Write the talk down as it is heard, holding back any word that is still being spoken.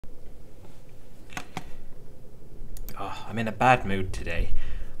Oh, I'm in a bad mood today.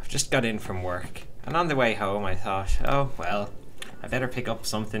 I've just got in from work, and on the way home I thought, oh well, I better pick up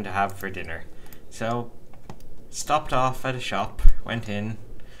something to have for dinner. So, stopped off at a shop, went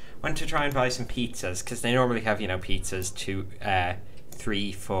to try and buy some pizzas, because they normally have, pizzas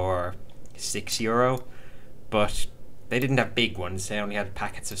 3 for €6, but they didn't have big ones, they only had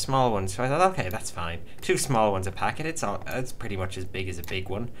packets of small ones, so I thought, okay, that's fine. 2 small ones a packet, it's pretty much as big as a big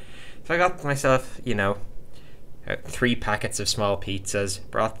one. So I got myself, 3 packets of small pizzas,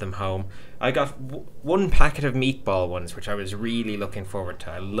 brought them home. I got 1 packet of meatball ones, which I was really looking forward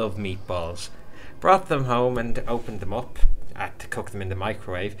to. I love meatballs. Brought them home and opened them up. I had to cook them in the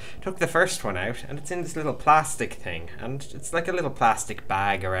microwave. Took the first one out, and it's in this little plastic thing, and it's like a little plastic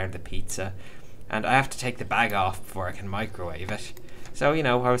bag around the pizza, and I have to take the bag off before I can microwave it. So,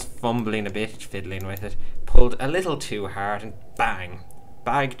 I was fumbling a bit, fiddling with it, pulled a little too hard, and bang!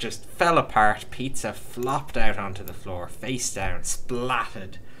 Bag just fell apart, pizza flopped out onto the floor, face down,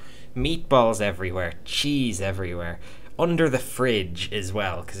 splattered. Meatballs everywhere, cheese everywhere, under the fridge as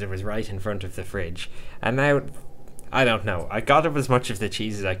well, because it was right in front of the fridge. And now, I don't know, I got up as much of the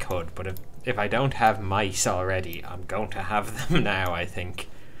cheese as I could, but if I don't have mice already, I'm going to have them now, I think.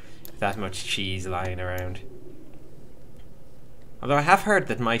 That much cheese lying around. Although I have heard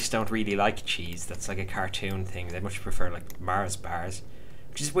that mice don't really like cheese, that's like a cartoon thing, they much prefer like Mars bars.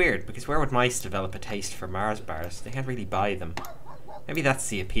 Which is weird, because where would mice develop a taste for Mars bars? They can't really buy them. Maybe that's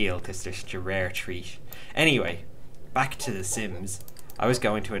the appeal, because they're such a rare treat. Anyway, back to The Sims. I was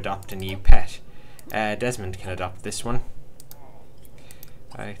going to adopt a new pet. Desmond can adopt this one,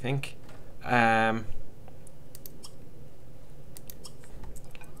 I think. I've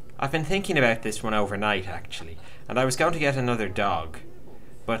been thinking about this one overnight, actually, and I was going to get another dog,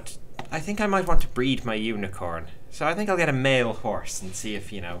 but I think I might want to breed my unicorn. So I think I'll get a male horse and see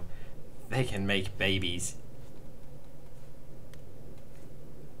if, they can make babies.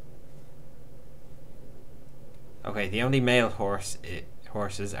 Okay, the only male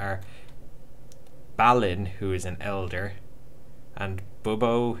horses are Balin, who is an elder, and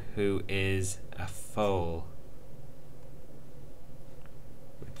Bubbo, who is a foal,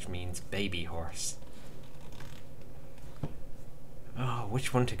 which means baby horse. Oh,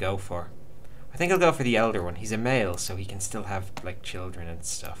 which one to go for? I think I'll go for the elder one. He's a male, so he can still have, like, children and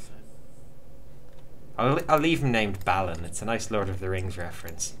stuff. I'll leave him named Balin. It's a nice Lord of the Rings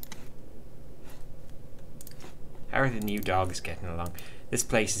reference. How are the new dogs getting along? This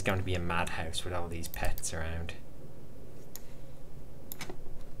place is going to be a madhouse with all these pets around.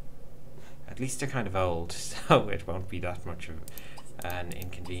 At least they're kind of old, so it won't be that much of an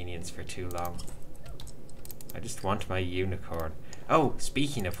inconvenience for too long. I just want my unicorn. Oh,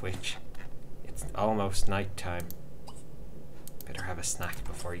 speaking of which, it's almost night time. Better have a snack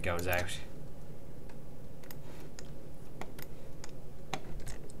before he goes out.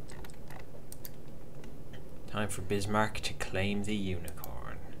 Time for Bismarck to claim the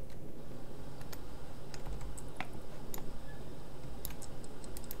unicorn.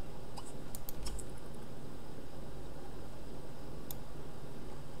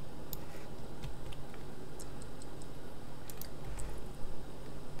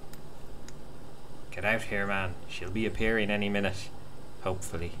 Get out here, man. She'll be appearing any minute.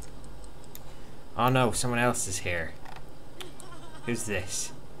 Hopefully. Oh no, someone else is here. Who's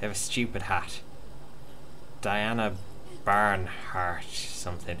this? They have a stupid hat. Diana Barnhart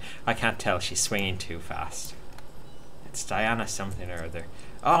something. I can't tell, she's swinging too fast. It's Diana something or other.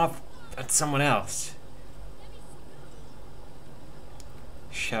 Oh, that's someone else.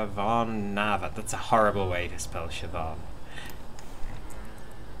 Siobhan Nava. That's a horrible way to spell Siobhan.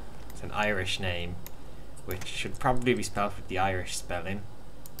 It's an Irish name, which should probably be spelled with the Irish spelling.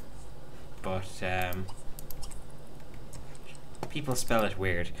 But, people spell it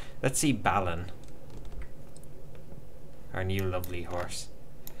weird. Let's see Balin. Our new lovely horse.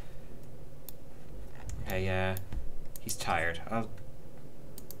 Okay, he's tired. I'll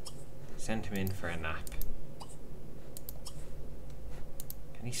send him in for a nap.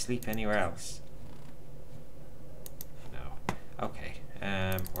 Can he sleep anywhere else? No. Okay,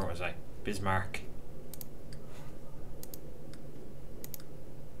 where was I? Bismarck.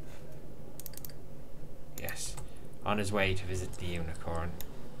 Yes, on his way to visit the unicorn.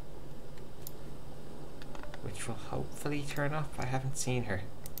 Which will hopefully turn up. I haven't seen her,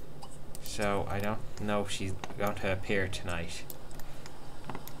 so I don't know if she's going to appear tonight.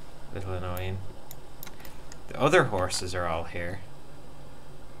 Little annoying. The other horses are all here.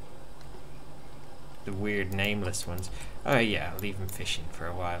 The weird nameless ones. Oh yeah, I'll leave them fishing for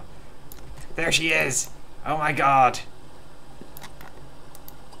a while. There she is! Oh my god!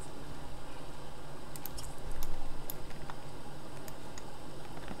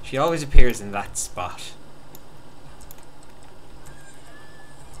 She always appears in that spot.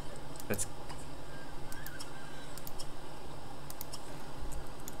 Let's...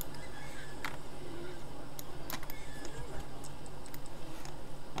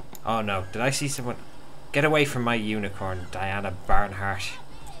 Oh no, did I see someone... Get away from my unicorn, Diana Barnhart.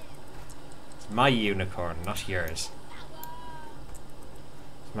 It's my unicorn, not yours.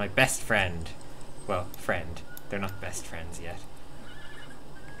 It's my best friend. Well, friend. They're not best friends yet.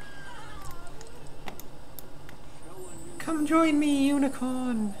 Come join me,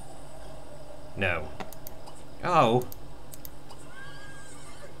 unicorn! No. Oh.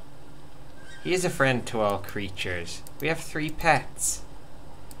 He is a friend to all creatures. We have 3 pets.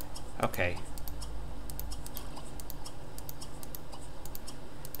 Okay.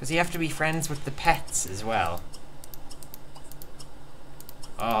 Does he have to be friends with the pets as well?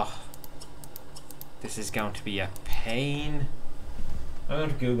 Oh. This is going to be a pain. I'm going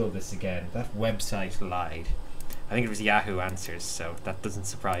to Google this again. That website lied. I think it was Yahoo Answers, so that doesn't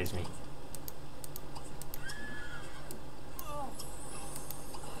surprise me.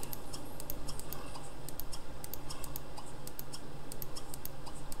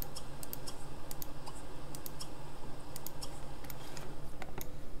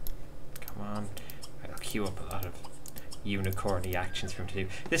 Queue up a lot of unicorny actions for him to do.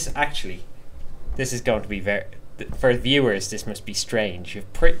 This is going to be very... For viewers, this must be strange.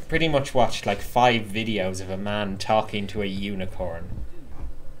 You've pretty much watched like 5 videos of a man talking to a unicorn.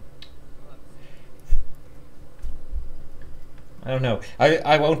 I don't know.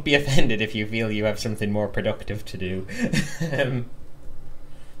 I won't be offended if you feel you have something more productive to do.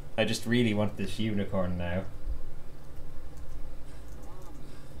 I just really want this unicorn now.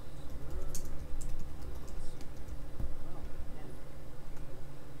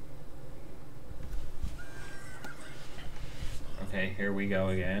 Okay, here we go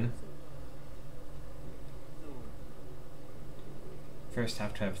again. First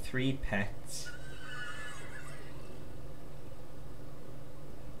have to have 3 pets.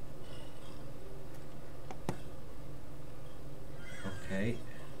 Okay.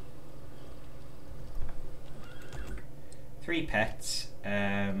 3 pets.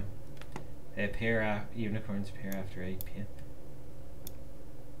 They appear unicorns appear after 8 p.m.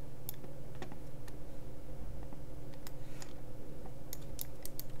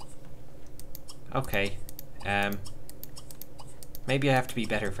 Okay, maybe I have to be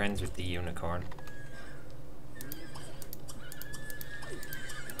better friends with the unicorn.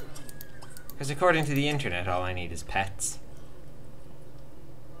 Because according to the internet, all I need is pets.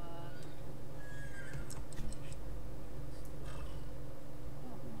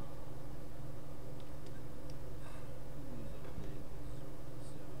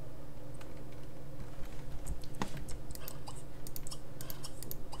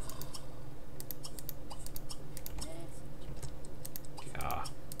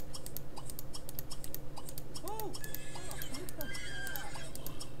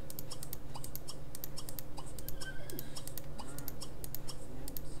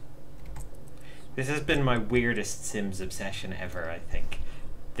 This has been my weirdest Sims obsession ever, I think.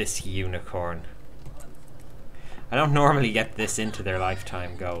 This unicorn. I don't normally get this into their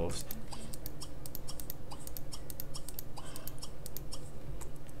lifetime goals.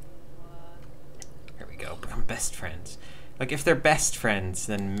 Here we go, become best friends. Like, if they're best friends,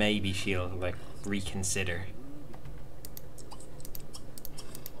 then maybe she'll, like, reconsider.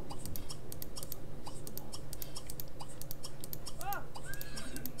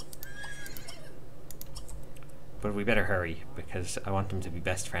 But we better hurry, because I want them to be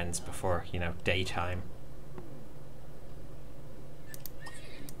best friends before, you know, daytime.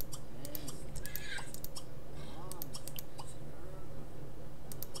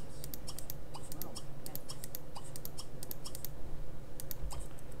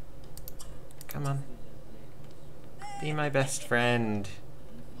 Come on. Be my best friend.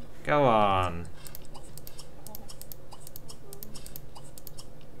 Go on.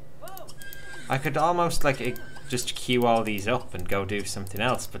 I could almost, like, just queue all these up and go do something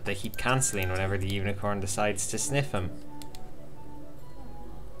else, but they keep cancelling whenever the unicorn decides to sniff him.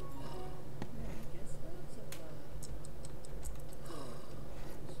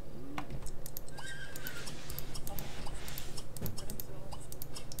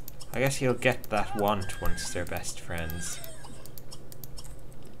 I guess he'll get that want once they're best friends.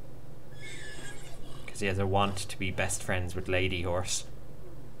 Because he has a want to be best friends with Lady Horse.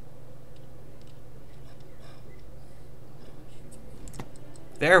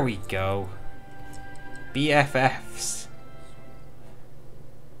 There we go. BFFs.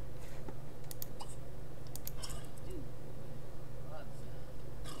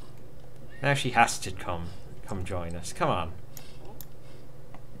 Now she has to come join us. Come on.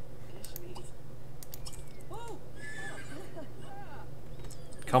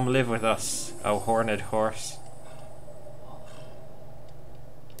 Come live with us, oh horned horse.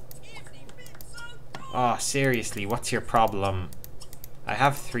 Oh, seriously, what's your problem? I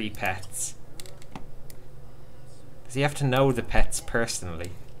have 3 pets. Does he have to know the pets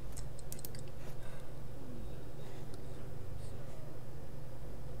personally?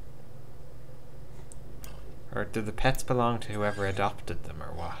 Or do the pets belong to whoever adopted them,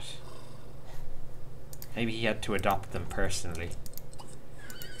 or what? Maybe he had to adopt them personally.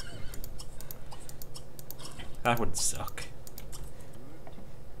 That would suck.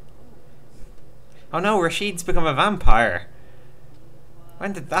 Oh no, Rashid's become a vampire!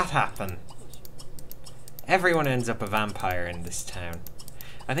 When did that happen? Everyone ends up a vampire in this town.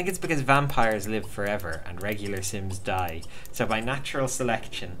 I think it's because vampires live forever and regular Sims die, so by natural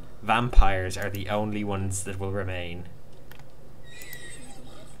selection, vampires are the only ones that will remain.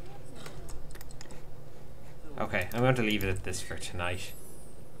 Okay, I'm going to leave it at this for tonight.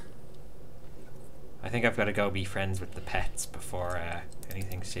 I think I've got to go be friends with the pets before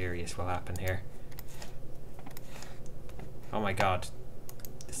anything serious will happen here. Oh my god,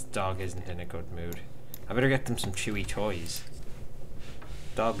 this dog isn't in a good mood. I better get them some chewy toys.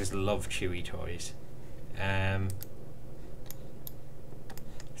 Dogs love chewy toys. There's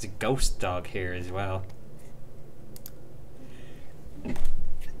a ghost dog here as well.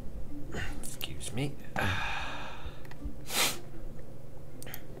 Excuse me.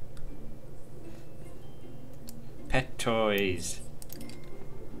 Pet toys.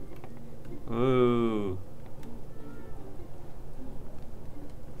 Ooh.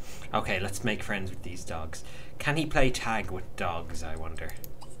 Okay, let's make friends with these dogs. Can he play tag with dogs, I wonder?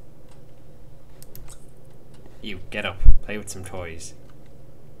 You, get up. Play with some toys.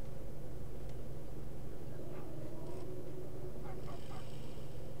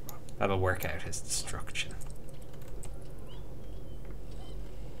 That'll work out his destruction.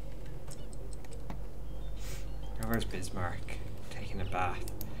 Oh, where's Bismarck? Taking a bath.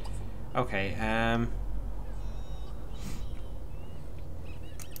 Okay,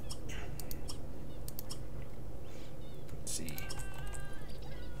 let's see.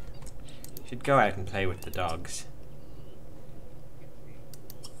 Should go out and play with the dogs.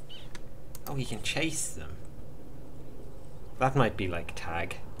 Oh, he can chase them. That might be like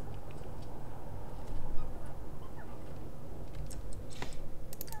tag.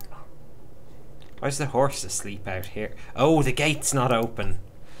 Why's the horse asleep out here? Oh, the gate's not open.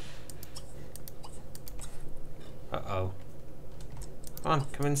 Uh-oh. Come on,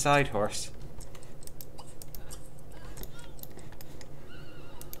 come inside, horse.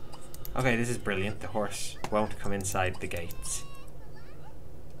 Okay, this is brilliant. The horse won't come inside the gates.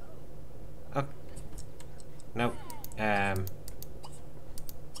 Oh. No.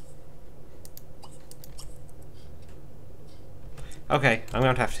 Okay, I'm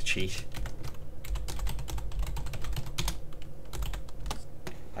going to have to cheat.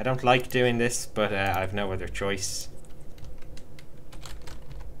 I don't like doing this, but I've no other choice.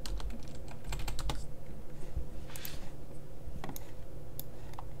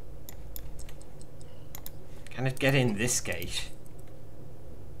 Can it get in this gate?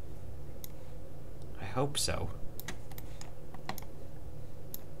 I hope so.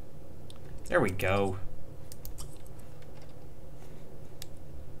 There we go.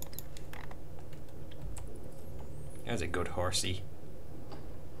 That was a good horsey.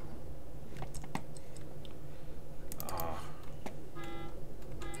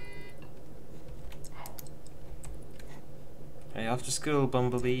 Hey, off to school,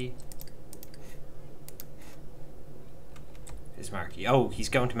 Bumblebee. Is Marky? Oh, he's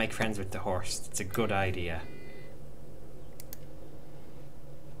going to make friends with the horse. That's a good idea.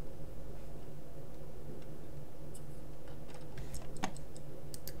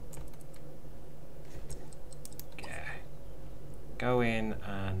 Okay. Go in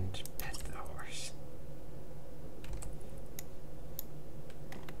and pet the horse.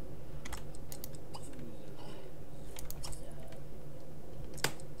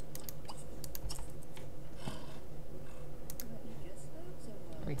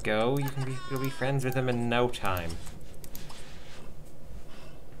 There we go. You'll be friends with him in no time.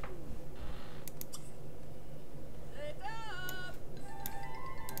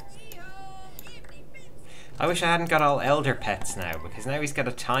 I wish I hadn't got all elder pets now, because now he's got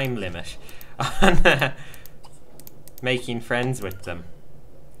a time limit on making friends with them.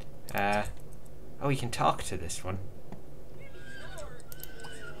 Oh, he can talk to this one.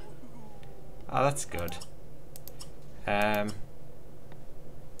 Oh, that's good. What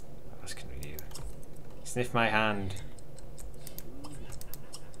else can we do? Sniff my hand.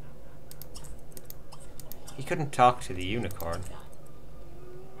 He couldn't talk to the unicorn.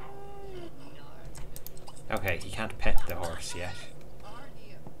 Okay, he can't pet the horse yet.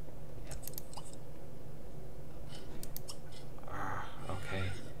 Okay.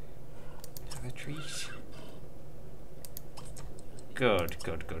 Have a treat. Good.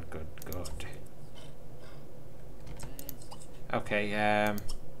 Okay,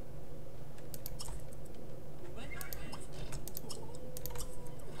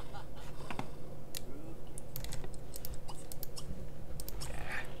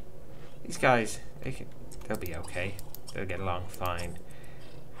 these guys, they'll be okay. They'll get along fine.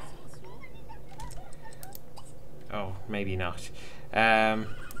 Oh, maybe not.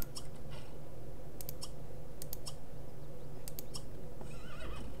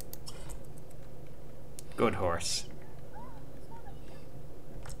 Good horse.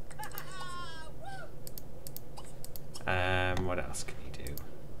 What else can you do?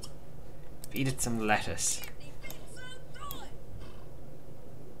 Feed it some lettuce.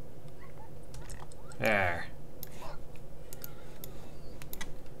 There.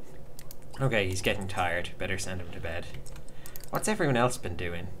 Okay, he's getting tired. Better send him to bed. What's everyone else been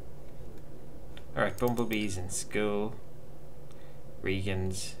doing? Alright, Bumblebee's in school.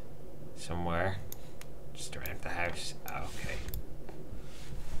 Regan's somewhere. Just around the house. Okay.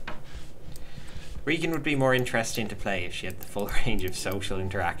 Regan would be more interesting to play if she had the full range of social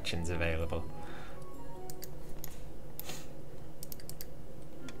interactions available.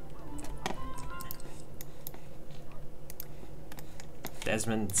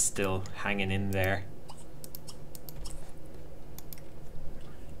 Desmond's still hanging in there.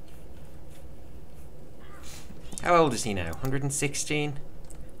 How old is he now? 116?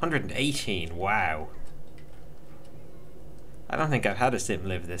 118, wow. I don't think I've had a sim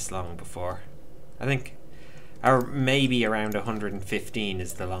live this long before. I think, or maybe around 115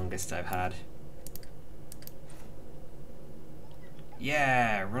 is the longest I've had.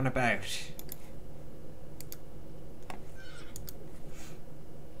 Yeah, run about.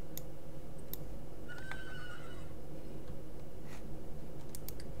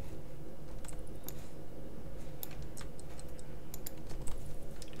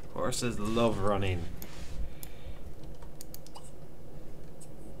 Horses love running.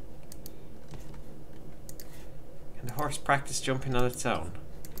 Can the horse practice jumping on its own?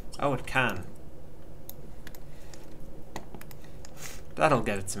 Oh, it can. That'll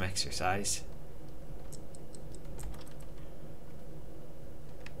get it some exercise.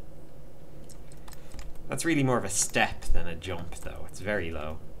 That's really more of a step than a jump, though. It's very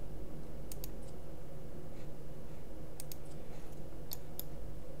low.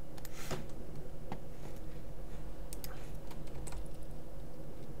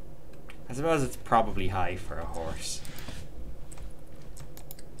 I suppose it's probably high for a horse.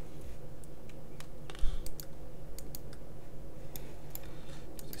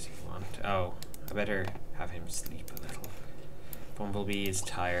 What does he want? Oh, I better have him sleep a little. Bumblebee is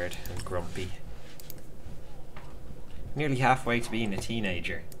tired and grumpy. Nearly halfway to being a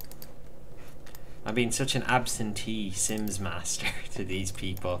teenager. I'm being such an absentee Sims master to these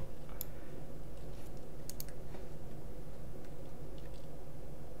people.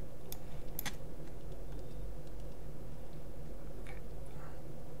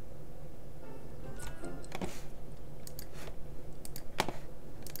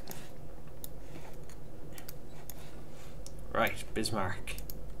 Right, Bismarck.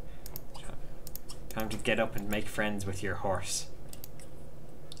 Time to get up and make friends with your horse.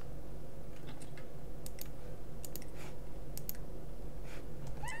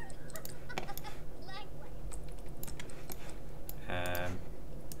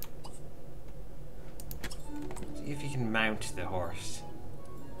 See if you can mount the horse.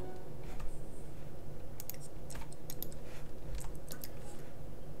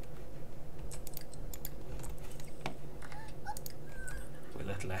 Will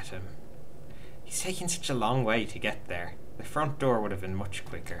it let him? He's taking such a long way to get there. The front door would have been much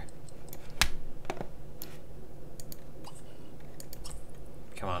quicker.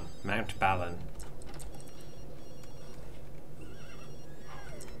 Come on, Mount Balin.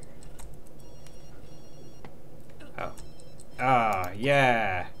 Oh. Ah,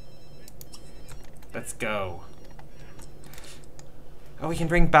 yeah. Let's go. Oh, we can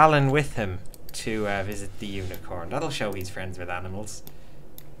bring Balin with him to visit the unicorn. That'll show he's friends with animals.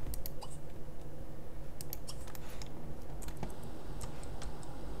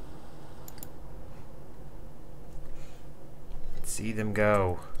 See them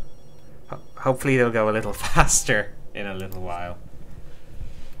go. Hopefully they'll go a little faster in a little while.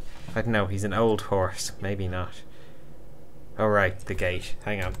 I don't know, he's an old horse. Maybe not. Oh right, the gate.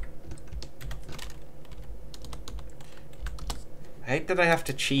 Hang on. I hate that I have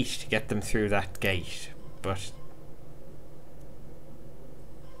to cheat to get them through that gate, but...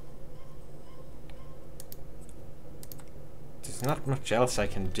 there's not much else I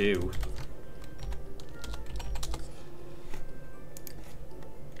can do.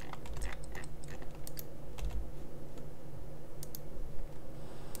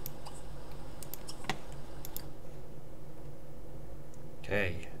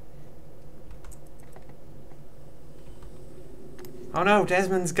 Okay. Oh no,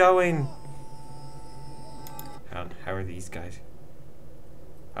 Desmond's going! Hang on, how are these guys?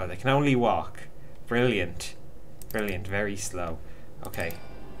 Oh, they can only walk. Brilliant. Brilliant, very slow. Okay,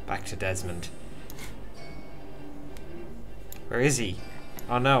 back to Desmond. Where is he?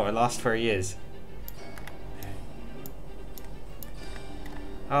 Oh no, I lost where he is.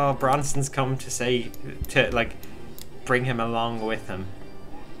 Oh, Bronson's come to say, like, bring him along with him.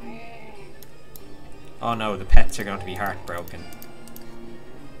 Oh no, the pets are going to be heartbroken.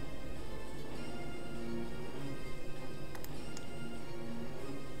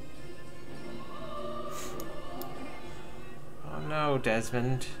 Oh no,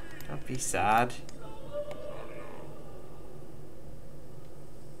 Desmond. Don't be sad.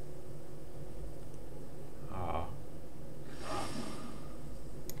 Oh.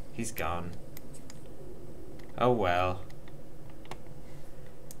 He's gone. Oh well.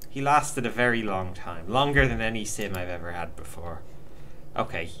 He lasted a very long time. Longer than any sim I've ever had before.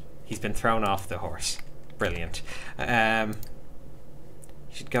 Okay, he's been thrown off the horse. Brilliant. He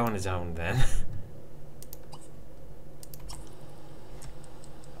should go on his own then.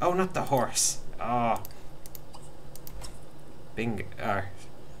 Oh, not the horse. Oh. Bing,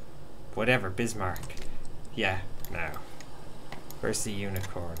 whatever, Bismarck. Yeah, now. Where's the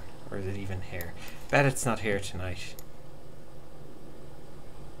unicorn? Or is it even here? Bet it's not here tonight.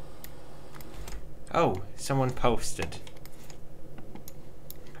 Oh, someone posted.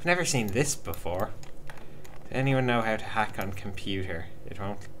 I've never seen this before. Does anyone know how to hack on computer? It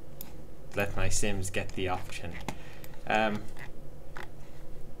won't let my Sims get the option. I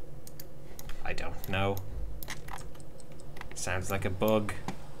don't know. Sounds like a bug.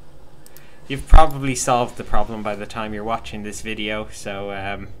 You've probably solved the problem by the time you're watching this video,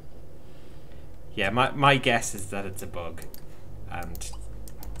 so yeah, my guess is that it's a bug. And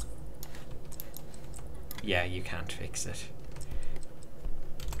yeah, you can't fix it.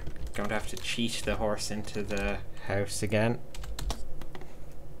 Going to have to cheat the horse into the house again.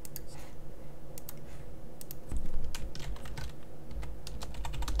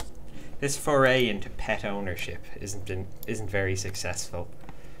 This foray into pet ownership isn't very successful.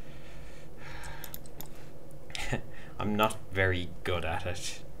 I'm not very good at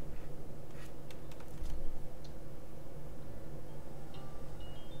it.